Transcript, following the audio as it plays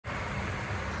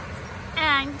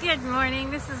everyone, good morning.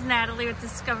 This is Natalie with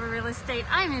Discover Real Estate.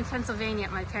 I'm in Pennsylvania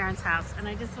at my parents' house, and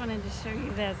I just wanted to show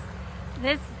you this.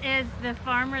 This is the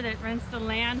farmer that rents the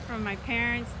land from my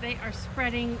parents. They are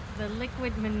spreading the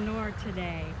liquid manure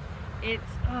today. It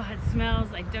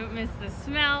smells. I don't miss the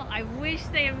smell. I wish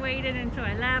they had waited until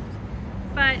I left,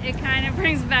 but it kind of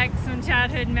brings back some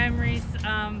childhood memories.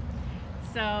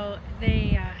 So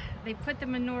they put the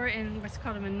manure in what's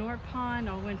called a manure pond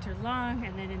all winter long,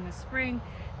 and then in the spring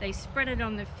they spread it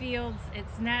on the fields.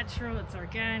 It's natural, it's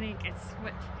organic, it's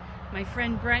what my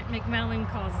friend Brent McMillan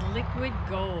calls liquid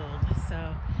gold.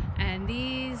 So, and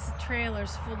these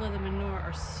trailers full of the manure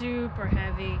are super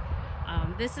heavy.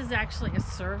 This is actually a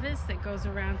service that goes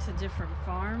around to different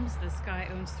farms. This guy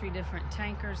owns 3 different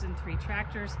tankers and 3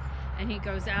 tractors, and he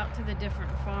goes out to the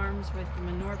different farms with the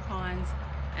manure ponds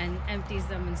and empties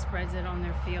them and spreads it on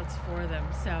their fields for them.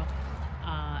 So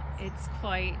it's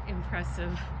quite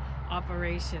impressive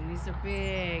operation. These are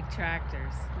big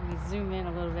tractors. Let me zoom in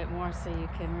a little bit more so you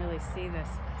can really see this.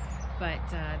 But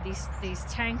these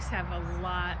tanks have a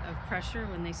lot of pressure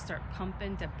when they start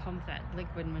pumping to pump that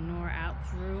liquid manure out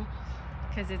through,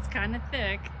 because it's kind of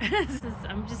thick.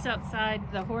 I'm just outside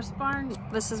the horse barn.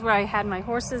 This is where I had my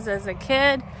horses as a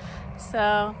kid.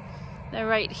 So they're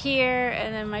right here,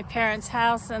 and then my parents'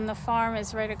 house and the farm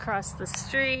is right across the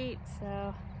street.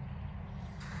 So,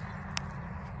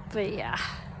 but yeah,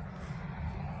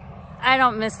 I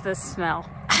don't miss the smell.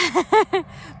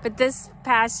 But this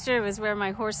pasture was where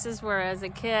my horses were as a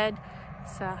kid.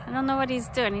 So I don't know what he's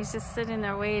doing. He's just sitting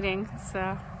there waiting.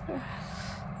 So,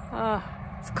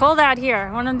 it's cold out here.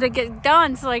 I want him to get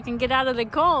done so I can get out of the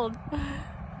cold.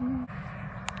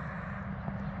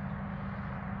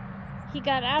 He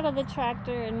got out of the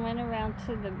tractor and went around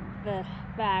to the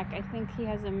back. I think he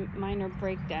has a minor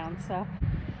breakdown. So,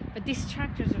 but these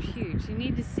tractors are huge. You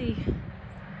need to see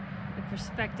the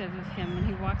perspective of him when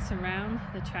he walks around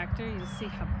the tractor. You'll see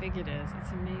how big it is.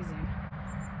 It's amazing.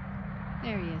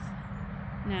 There he is.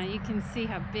 Now you can see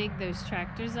how big those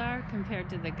tractors are compared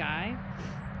to the guy.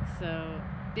 So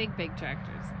big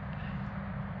tractors.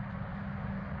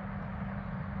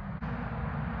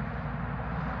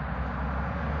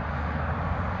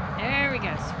 There we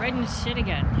go, spreading shit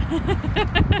again.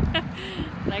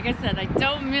 Like I said, I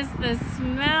don't miss the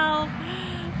smell.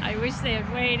 I wish they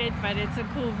had waited, but it's a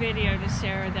cool video to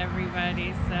share with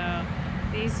everybody. So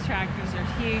these tractors are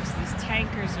huge. These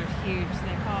tankers are huge.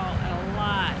 They haul a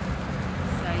lot.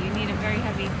 So you need a very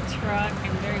heavy truck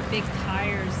and very big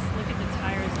tires. Look at the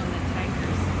tires on the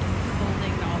tankers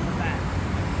holding all of that.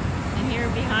 And here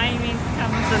behind me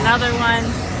comes another one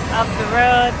up the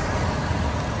road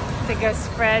to go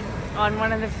spread on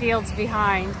one of the fields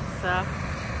behind. So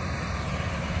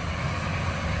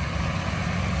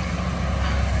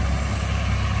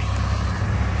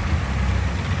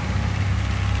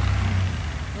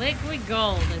liquid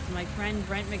gold, as my friend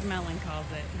Brent McMillan calls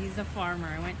it. He's a farmer.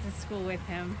 I went to school with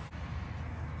him.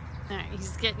 All right,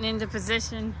 he's getting into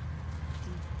position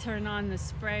to turn on the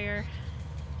sprayer.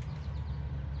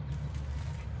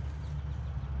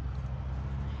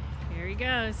 Here he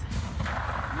goes.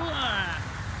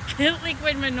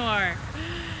 Liquid manure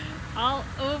all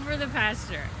over the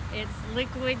pasture. It's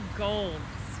liquid gold.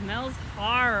 Smells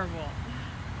horrible,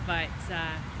 but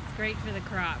it's great for the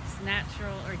crops.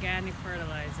 Natural, organic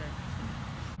fertilizer.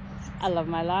 I love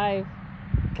my life.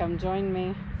 Come join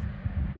me.